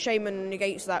 The Shaman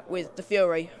negates that with the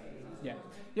Fury.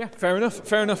 Yeah, fair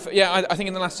enough. Yeah, I think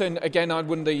in the last turn, again, I'd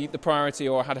won the priority,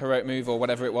 or had a heroic move or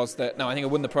whatever it was. I think I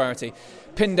won the priority.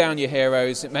 Pinned down your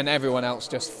heroes. It meant everyone else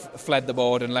just fled the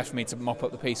board and left me to mop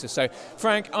up the pieces. So,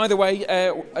 Frank, either way,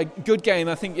 a good game.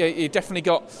 I think you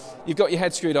definitely you've got your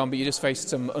head screwed on, but you just faced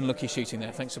some unlucky shooting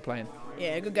there. Thanks for playing.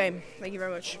 Yeah, good game. Thank you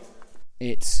very much.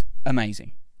 It's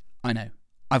amazing. I know.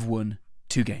 I've won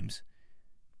 2 games.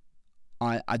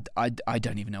 I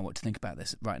don't even know what to think about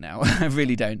this right now. I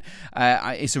really don't.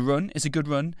 It's a run. It's a good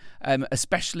run,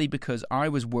 especially because I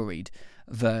was worried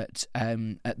that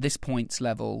at this points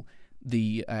level,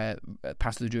 the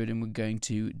Pass of the Druiden were going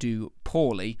to do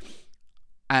poorly.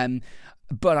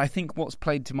 But I think what's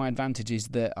played to my advantage is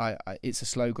that it's a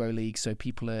slow grow league, so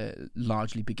people are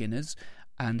largely beginners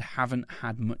and haven't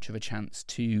had much of a chance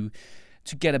to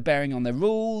get a bearing on their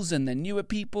rules, and they're newer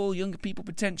people, younger people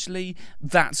potentially.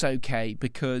 That's okay,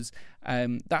 because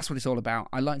that's what it's all about.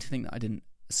 I like to think that I didn't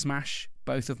smash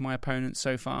both of my opponents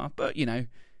so far, but I'm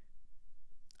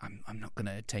not going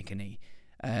to take any.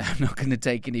 I'm not going to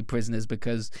take any prisoners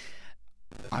because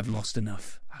I've lost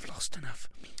enough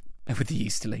with the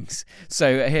Easterlings.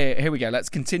 So here we go. Let's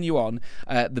continue on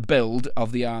the build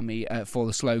of the army for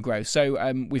the slow growth.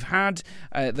 So we've had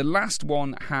the last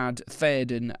one had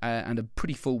Theoden and a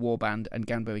pretty full warband, and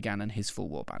Ganburigan and his full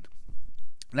warband.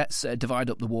 Let's divide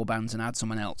up the warbands and add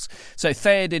someone else. So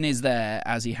Theoden is there,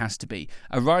 as he has to be.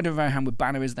 A rider of Rohan with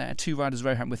banner is there. 2 riders of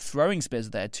Rohan with throwing spears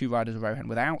are there. 2 riders of Rohan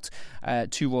without.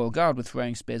 2 Royal Guard with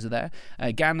throwing spears are there.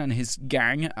 Gan and his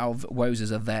gang of Woses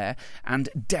are there. And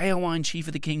Daewine, Chief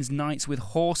of the King's Knights with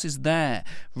horses there.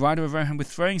 Rider of Rohan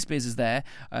with throwing spears is there.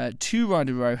 2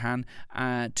 riders of Rohan,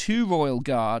 2 Royal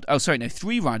Guard.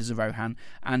 3 riders of Rohan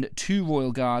and 2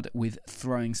 Royal Guard with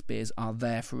throwing spears are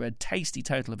there for a tasty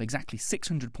total of exactly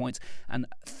 600 100 points and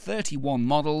 31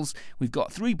 models. We've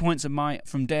got 3 points of might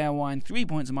from Daewine, 3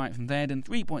 points of might from Théoden,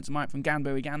 3 points of might from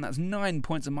Ganbury Gan. That's 9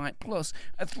 points of might plus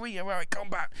a 3 heroic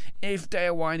combat if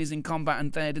Daewine is in combat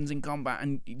and Théoden's in combat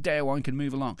and Daewine can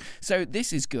move along. So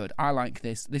this is good. I like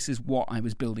this. This is what I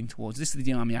was building towards. This is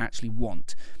the army I actually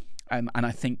want. And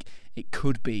I think it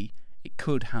could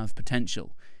have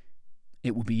potential.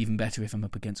 It will be even better if I'm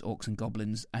up against Orcs and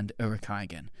Goblins and Uruk-hai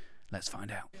again. Let's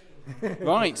find out.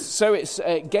 Right, so it's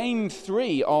game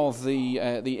 3 of the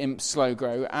Imp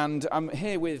Slowgrow, and I'm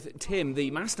here with Tim, the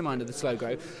mastermind of the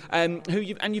Slowgrow,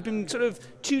 you've been sort of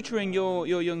tutoring your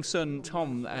young son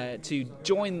Tom to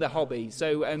join the hobby.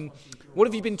 So, what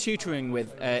have you been tutoring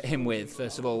him with,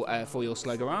 first of all, for your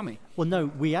Slowgrow army? Well, no,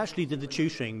 we actually did the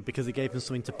tutoring because it gave him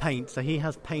something to paint. So he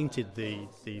has painted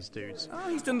these dudes. Oh,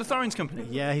 he's done the Thorin's Company.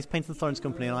 Yeah, he's painted the Thorin's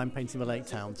Company, and I'm painting the Lake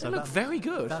Town. So they look very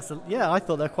good. I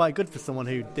thought they're quite good for someone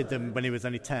who did them when he was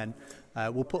only 10.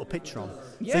 We'll put a picture on.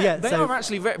 Yeah, they are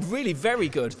actually really very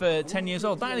good for 10 years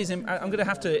old. That is, I'm going to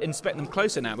have to inspect them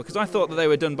closer now because I thought that they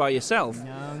were done by yourself.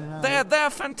 No. They're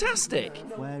fantastic.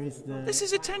 Where is the... This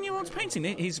is a 10-year-old's painting.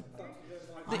 He's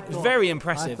very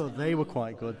impressive. I thought they were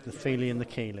quite good, the Feely and the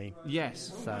Keely.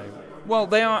 Yes. So, well,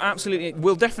 they are absolutely...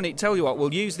 We'll definitely tell you what,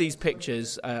 we'll use these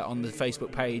pictures on the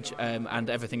Facebook page and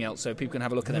everything else so people can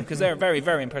have a look at them because they're very,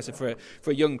 very impressive for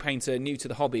a young painter new to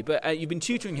the hobby. But you've been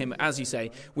tutoring him, as you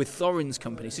say, with Thorin's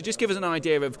Company. So just give us an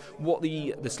idea of what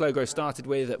the Slowgrow started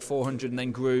with at 400 and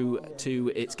then grew to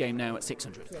its game now at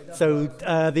 600. So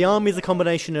the army is a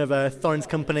combination of Thorin's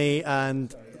Company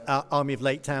and Army of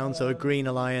Lake Town, so a Green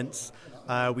Alliance.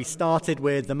 We started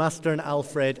with the Master and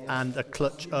Alfred and a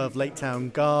clutch of Lake Town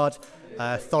Guard,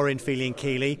 Thorin, Feely and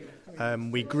Keely.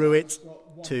 We grew it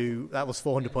to, that was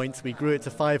 400 points, we grew it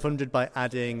to 500 by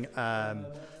adding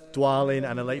Dwalin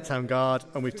and a Lake Town Guard,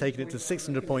 and we've taken it to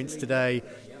 600 points today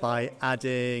by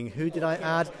adding, who did I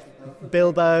add?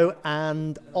 Bilbo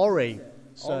and Ori.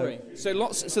 So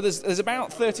there's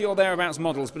about 30 or thereabouts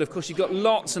models, but of course you've got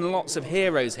lots and lots of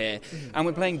heroes here, and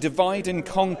we're playing Divide and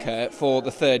Conquer for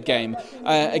the third game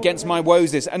against my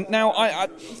Woses. And now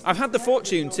I've had the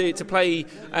fortune to play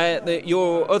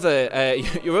your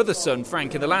other son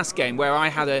Frank in the last game, where I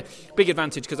had a big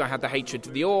advantage because I had the hatred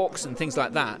of the Orcs and things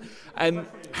like that.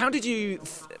 How did you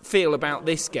feel about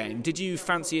this game? Did you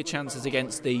fancy your chances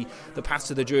against the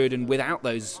Paths of the Druid and without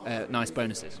those nice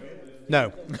bonuses?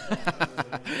 No.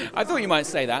 I thought you might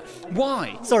say that.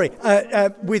 Why? Sorry.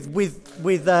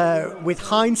 With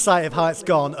hindsight of how it's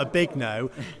gone, a big no.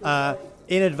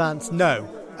 In advance, no.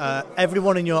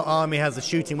 Everyone in your army has a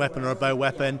shooting weapon or a bow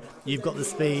weapon. You've got the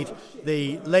speed.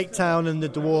 The Lake Town and the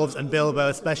Dwarves and Bilbo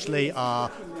especially are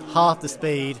half the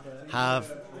speed, have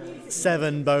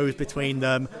 7 bows between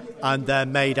them, and they're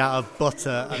made out of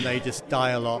butter and they just die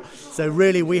a lot. So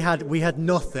really we had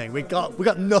nothing. We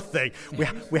got nothing.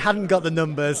 We hadn't got the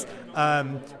numbers,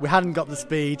 we hadn't got the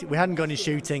speed, we hadn't got any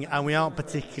shooting, and we aren't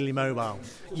particularly mobile.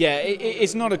 Yeah,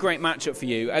 it's not a great matchup for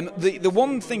you. And the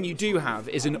one thing you do have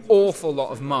is an awful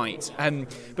lot of might.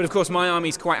 But of course my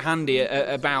army's quite handy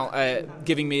about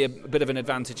giving me a bit of an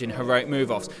advantage in heroic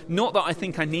move-offs. Not that I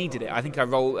think I needed it. I think I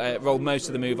rolled most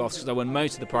of the move-offs because I won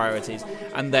most of the priorities,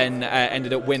 and then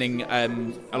ended up winning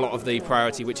a lot of the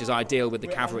priority, which is ideal with the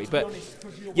cavalry. But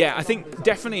yeah, I think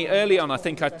definitely early on I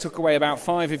think I took away about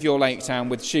 5 of your Lake Town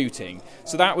with shooting,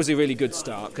 so that was a really good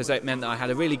start because it meant that I had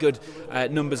a really good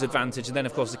numbers advantage. And then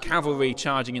of course the cavalry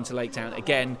charging into Lake Town,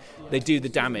 again they do the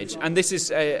damage. And this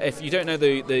is if you don't know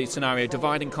the scenario,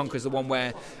 Divide and Conquer is the one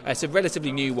where it's a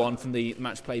relatively new one from the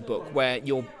match play book, where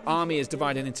your army is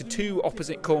divided into 2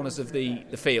 opposite corners of the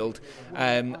field,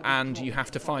 and you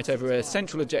have to fight over a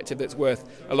central objective that's worth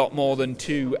a lot more than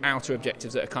 2 outer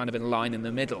objectives that are kind of in a line in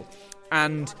the middle.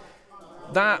 And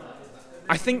that,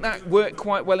 I think that worked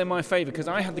quite well in my favour because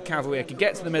I had the cavalry, I could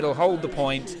get to the middle, hold the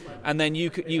point, and then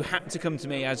you had to come to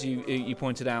me, as you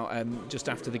pointed out just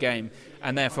after the game,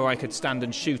 and therefore I could stand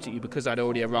and shoot at you because I'd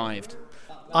already arrived.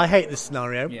 I hate this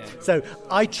scenario. Yeah. So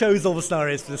I chose all the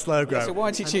scenarios for the Slowgrow. Yeah, so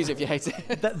why did you choose it if you hate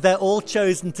it? They're all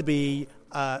chosen to be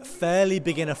fairly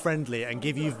beginner friendly and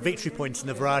give you victory points in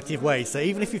a variety of ways. So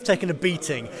even if you've taken a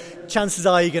beating, chances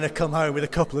are you're going to come home with a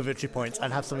couple of victory points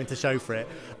and have something to show for it.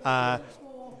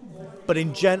 But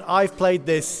I've played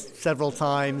this several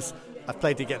times. I've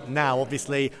played it again now,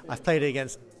 obviously. I've played it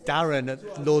against Darren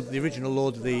at the original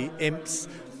Lord of the Imps,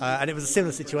 and it was a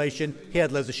similar situation. He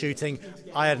had loads of shooting.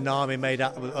 I had an army made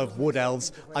out of wood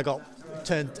elves. I got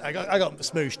I got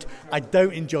smooshed. I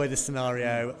don't enjoy this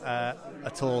scenario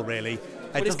at all, really.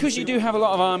 But it's because you do have a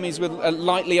lot of armies with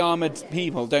lightly armoured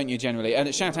people, don't you, generally?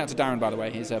 And shout out to Darren, by the way.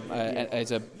 He's an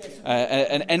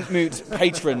Entmoot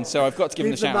patron, so I've got to give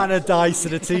him a shout. Give the man a dice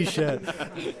and a T-shirt.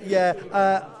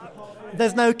 Yeah,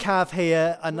 there's no cav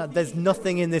here, and there's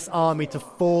nothing in this army to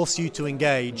force you to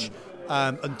engage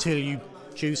until you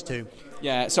choose to.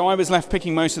 Yeah, so I was left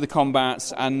picking most of the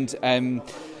combats, and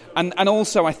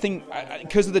also, I think,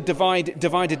 because of the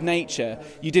divided nature,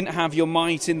 you didn't have your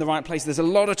might in the right place. There's a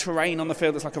lot of terrain on the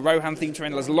field. It's like a Rohan-themed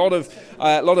terrain. There's a lot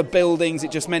of buildings.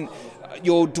 It just meant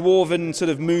your dwarven sort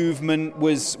of movement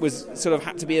was sort of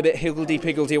had to be a bit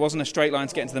higgledy-piggledy. It wasn't a straight line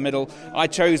to get into the middle. I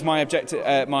chose my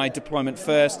my deployment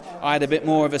first. I had a bit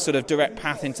more of a sort of direct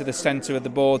path into the centre of the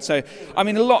board. So, I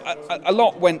mean, a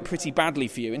lot went pretty badly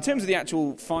for you. In terms of the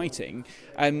actual fighting,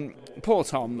 poor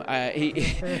Tom,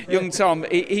 young Tom,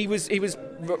 he was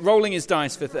rolling his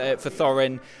dice for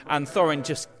Thorin, and Thorin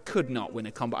just could not win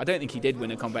a combat. I don't think he did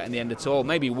win a combat in the end at all.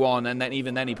 Maybe one, and then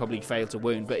even then he probably failed to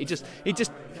wound. But he just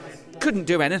couldn't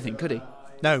do anything, could he?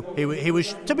 No, he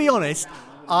was. To be honest,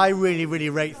 I really,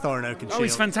 really rate Thorin Oakenshield. Oh,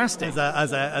 he's fantastic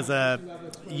as a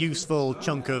useful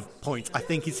chunk of points. I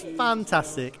think he's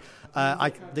fantastic.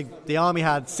 The army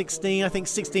had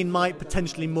 16 might,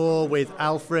 potentially more with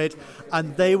Alfred,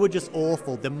 and they were just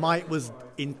awful. The might was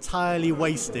entirely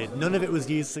wasted. None of it was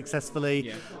used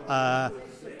successfully. Yeah.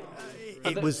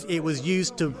 It was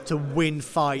used to win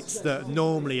fights that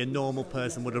normally a normal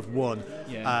person would have won.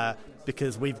 Yeah.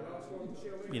 Because we've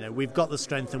got the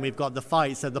strength and we've got the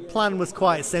fight. So the plan was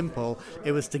quite simple.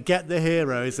 It was to get the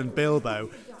heroes and Bilbo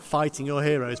fighting your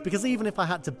heroes, because even if I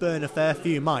had to burn a fair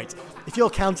few might, if you're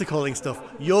countercalling stuff,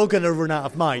 you're going to run out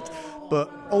of might. But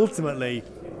ultimately,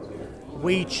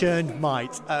 we churned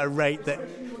might at a rate that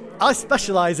I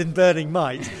specialise in burning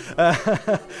might,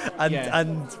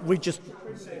 and we just.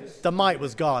 The might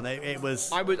was gone. It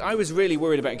was. I was really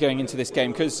worried about going into this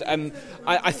game because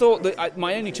I thought that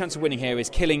my only chance of winning here is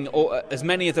killing as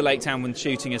many of the Lake Town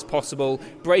shooting as possible,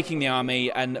 breaking the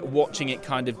army and watching it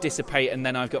kind of dissipate, and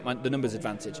then I've got the numbers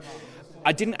advantage.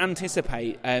 I didn't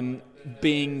anticipate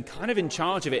being kind of in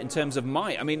charge of it in terms of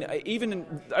might. I mean,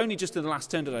 only just in the last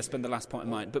turn did I spend the last point of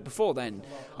might, but before then,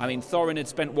 I mean, Thorin had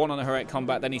spent 1 on a heroic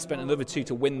combat, then he spent another 2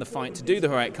 to win the fight to do the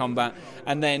heroic combat,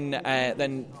 and then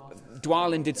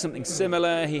Dwalin did something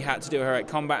similar. He had to do a heroic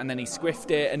combat and then he squiffed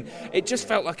it, and it just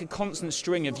felt like a constant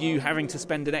string of you having to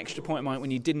spend an extra point of might when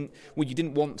you didn't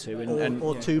want to,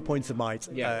 or 2 points of might.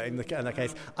 In that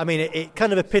case, I mean, it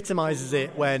kind of epitomises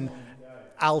it when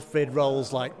Alfred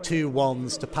rolls like 2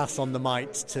 ones to pass on the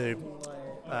might to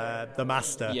the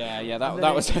master. Yeah,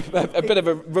 that was a bit of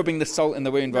a rubbing the salt in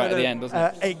the wound at the end,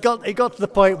 wasn't it? It got to the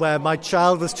point where my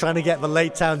child was trying to get the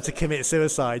Lake Town to commit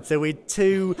suicide. So we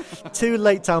two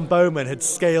Lake Town bowmen had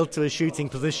scaled to a shooting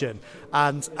position,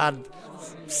 and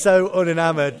so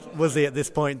unenamoured was he at this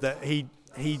point that he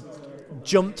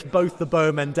jumped both the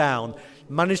bowmen down,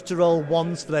 managed to roll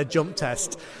 1s for their jump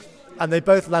test, and they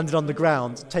both landed on the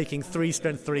ground, taking 3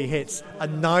 strength 3 hits,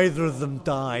 and neither of them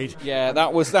died. Yeah,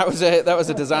 that was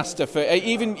a disaster. For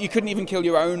even you couldn't even kill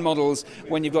your own models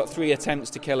when you've got 3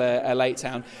 attempts to kill a Lake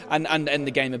Town and end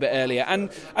the game a bit earlier. And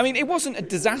I mean, it wasn't a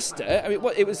disaster. I mean,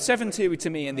 it was 7-2 to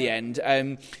me in the end.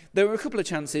 There were a couple of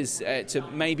chances to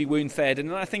maybe wound Theoden,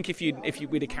 and I think if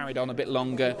we'd have carried on a bit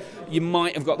longer, you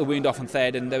might have got the wound off on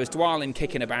Theoden. There was Dwalin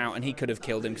kicking about, and he could have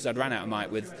killed him because I'd ran out of might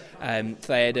with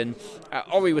Theoden.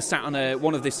 Ori was sat on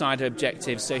one of the side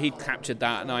objectives, so he'd captured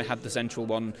that, and I had the central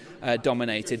one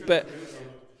dominated. But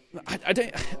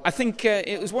I think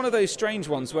it was one of those strange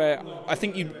ones where I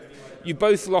think you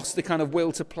both lost the kind of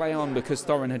will to play on because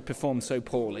Thorin had performed so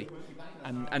poorly,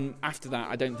 and after that,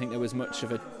 I don't think there was much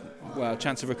of a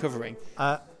chance of recovering.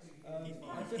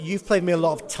 You've played me a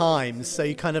lot of times, so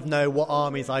you kind of know what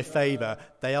armies I favour.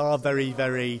 They are very,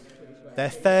 very. They're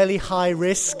fairly high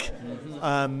risk,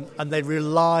 and they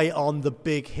rely on the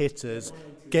big hitters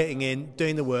getting in,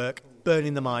 doing the work,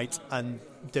 burning the might, and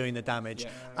doing the damage. Yeah.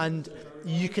 And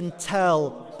you can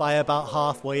tell by about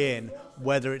halfway in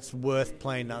whether it's worth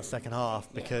playing that second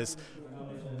half, because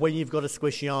when you've got a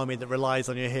squishy army that relies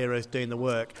on your heroes doing the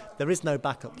work, there is no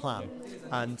backup plan.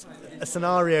 And a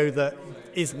scenario that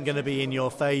isn't going to be in your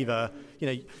favour,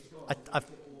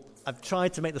 I've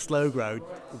tried to make the slow grow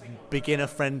beginner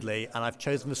friendly, and I've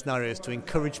chosen the scenarios to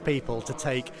encourage people to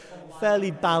take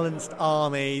fairly balanced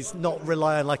armies, not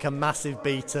rely on like a massive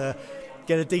beta,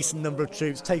 get a decent number of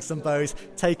troops, take some bows,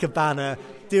 take a banner,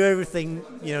 do everything,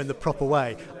 in the proper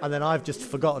way. And then I've just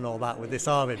forgotten all that with this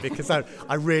army because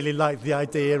I really like the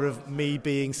idea of me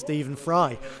being Stephen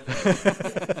Fry.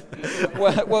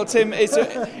 Well, Tim,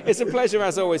 it's a pleasure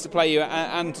as always to play you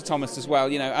and to Thomas as well.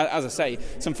 As I say,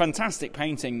 some fantastic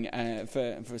painting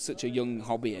for such a young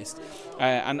hobbyist,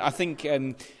 and I think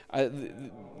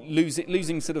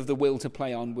losing sort of the will to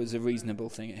play on was a reasonable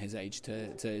thing at his age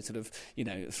to sort of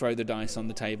throw the dice on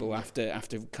the table after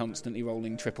constantly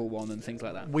rolling 111 and things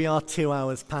like that. We are 2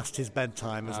 hours past his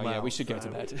bedtime as well. Yeah, we should go to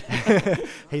bed.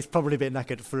 He's probably a bit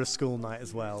knackered for a school night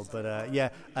as well. But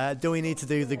do we need to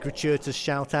do the gratuitous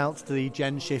shout outs to the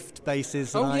Gen Shift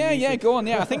bases? Go on.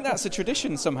 Yeah, I think that's a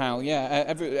tradition somehow. Yeah,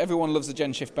 everyone loves the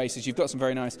Gen Shift bases. You've got some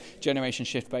very nice Generation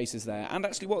Shift bases there. And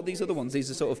actually, what are these other ones? These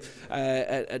are sort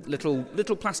of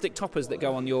little plastic toppers that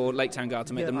go on your Lake Town Guard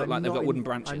to make them look like they've got wooden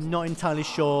branches. I'm not entirely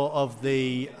sure of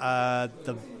the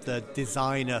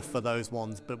designer for those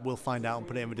ones, but we'll find out and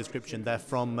put it in the description. They're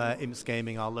from Imps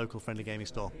Gaming, our local friendly gaming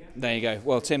store. There you go.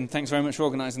 Well, Tim, thanks very much for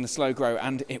organising the Slow Grow,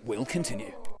 and it will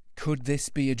continue. Could this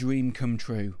be a dream come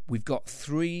true? We've got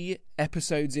 3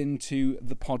 episodes into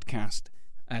the podcast.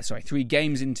 3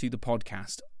 games into the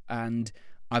podcast, and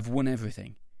I've won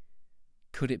everything.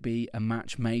 Could it be a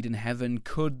match made in heaven?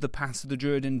 Could the Pass of the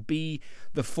Druiden be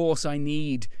the force I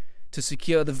need to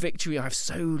secure the victory I've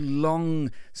so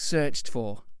long searched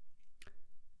for?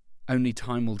 Only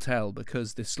time will tell,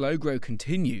 because the Slow Grow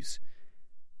continues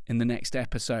in the next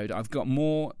episode. I've got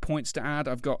more points to add.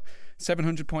 I've got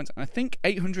 700 points, and I think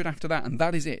 800 after that, and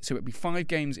that is it. So it'll be 5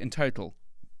 games in total.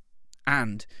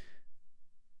 And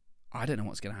I don't know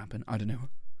what's going to happen. I don't know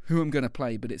who I'm going to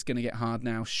play, but it's going to get hard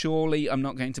now. Surely I'm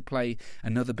not going to play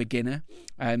another beginner.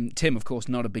 Tim, of course,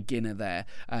 not a beginner there,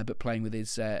 but playing with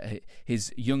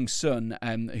his young son,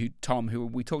 Tom, who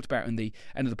we talked about in the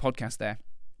end of the podcast there.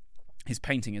 His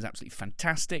painting is absolutely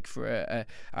fantastic.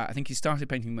 I think he started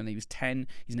painting when he was 10.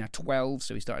 He's now 12,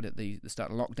 so he started at the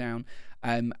start of lockdown.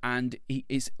 And he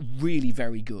is really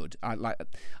very good. I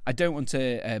don't want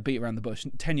to beat around the bush.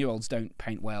 10-year-olds don't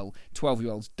paint well.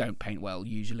 12-year-olds don't paint well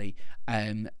usually.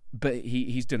 But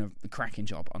he's done a cracking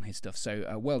job on his stuff.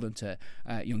 So well done to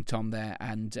young Tom there,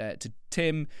 and to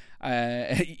Tim.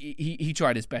 He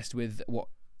tried his best with what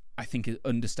I think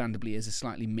understandably is a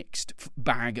slightly mixed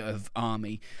bag of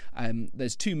army.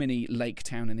 There's too many Lake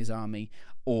Town in his army,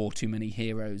 or too many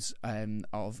heroes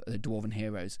of the Dwarven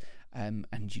heroes, and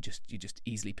you just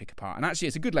easily pick apart. And actually,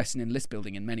 it's a good lesson in list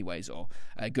building in many ways, or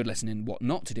a good lesson in what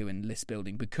not to do in list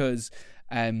building, because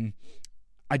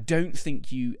I don't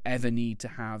think you ever need to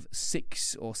have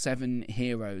 6 or 7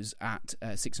 heroes at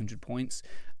 600 points,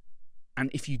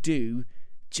 and if you do,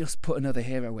 just put another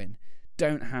hero in.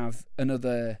 Don't have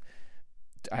another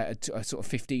a sort of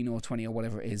 15 or 20 or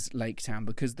whatever it is Lake Town,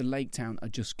 because the Lake Town are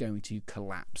just going to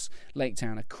collapse. Lake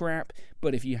Town are crap,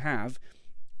 but if you have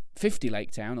 50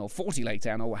 Lake Town or 40 Lake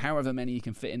Town or however many you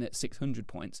can fit in at 600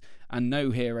 points and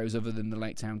no heroes other than the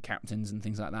Lake Town captains and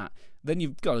things like that, then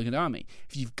you've got a good army.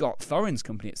 If you've got Thorin's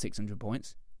company at 600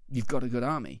 points, you've got a good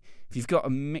army. If you've got a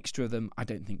mixture of them, I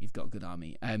don't think you've got a good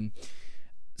army.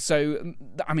 So,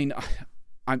 I mean,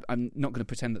 I'm not going to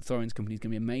pretend that Thorin's company is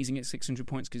going to be amazing at 600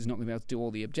 points, because he's not going to be able to do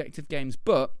all the objective games.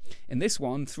 But in this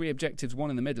one, 3 objectives, 1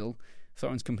 in the middle,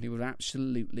 Thorin's company would have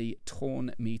absolutely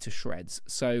torn me to shreds.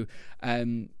 So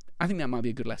I think that might be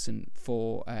a good lesson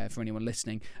for anyone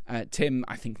listening. Tim,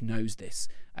 I think, knows this,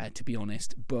 to be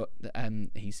honest, but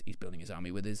he's building his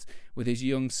army with his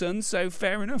young son. So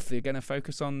fair enough. They're going to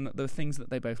focus on the things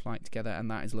that they both like together,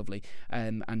 and that is lovely.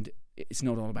 And it's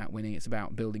not all about winning, it's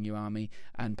about building your army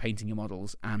and painting your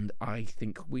models, and I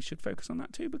think we should focus on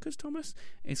that too, because Thomas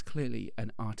is clearly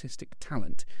an artistic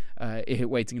talent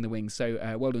waiting in the wings.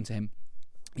 So well done to him,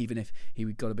 even if he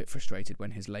got a bit frustrated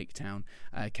when his Lake Town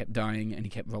kept dying and he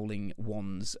kept rolling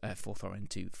wands for Thorin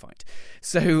to fight.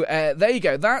 So there you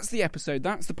go. That's the episode.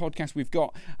 That's the podcast. We've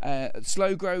got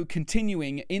Slow Grow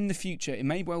continuing in the future. It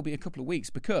may well be a couple of weeks,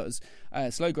 because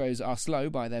slow grows are slow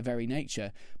by their very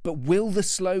nature. But will the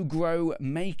Slow Grow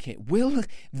make it? Will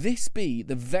this be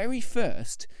the very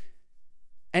first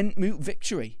Entmoot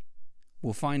victory?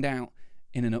 We'll find out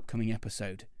in an upcoming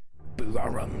episode.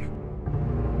 Boorarum.